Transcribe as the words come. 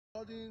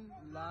Recording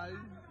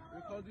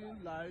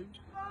live,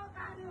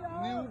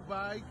 new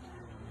bike.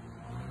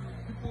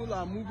 People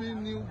are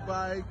moving new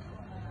bike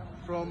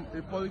from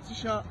a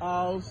politician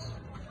house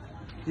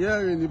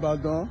here in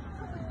Ibadan.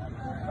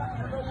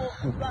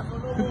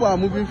 People are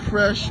moving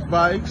fresh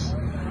bikes,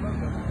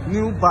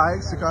 new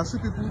bikes. You can see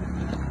people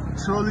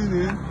strolling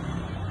in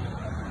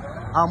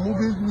and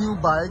moving new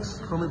bikes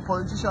from a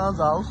politician's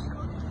house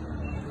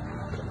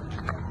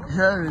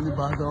here in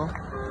Ibadan.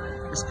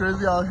 It's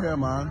crazy out here,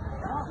 man.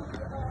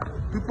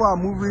 People are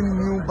moving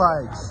new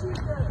bikes.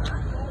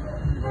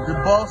 They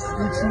bust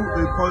into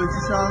a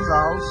politician's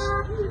house.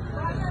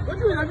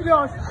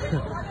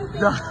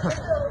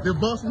 They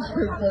bust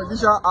into a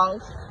politician's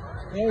house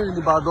here in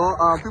Ibadan,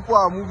 and people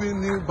are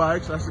moving new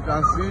bikes, as you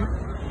can see.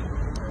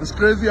 It's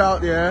crazy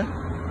out here.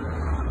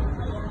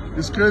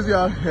 It's crazy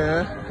out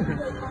here.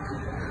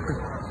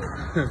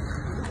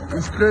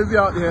 It's crazy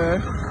out here.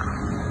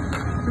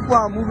 People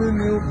are moving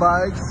new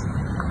bikes.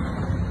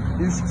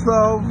 It's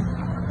 12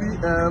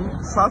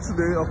 p.m.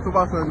 Saturday,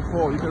 October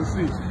 24. You can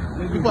see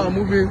people are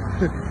moving.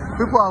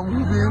 People are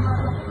moving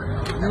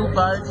new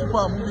bikes. People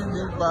are moving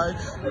new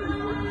bikes.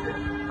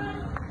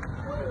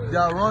 They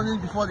are running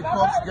before the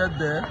cops get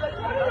there.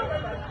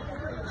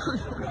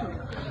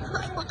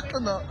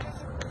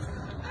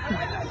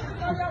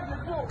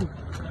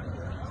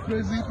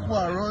 Crazy. People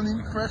are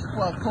running. Fresh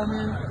people are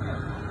coming.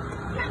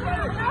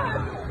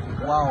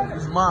 Wow,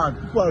 it's mad.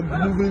 People are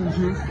moving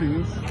huge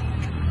things.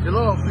 A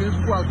lot of things.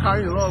 People are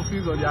carrying a lot of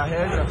things on their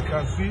heads, as you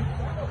can see.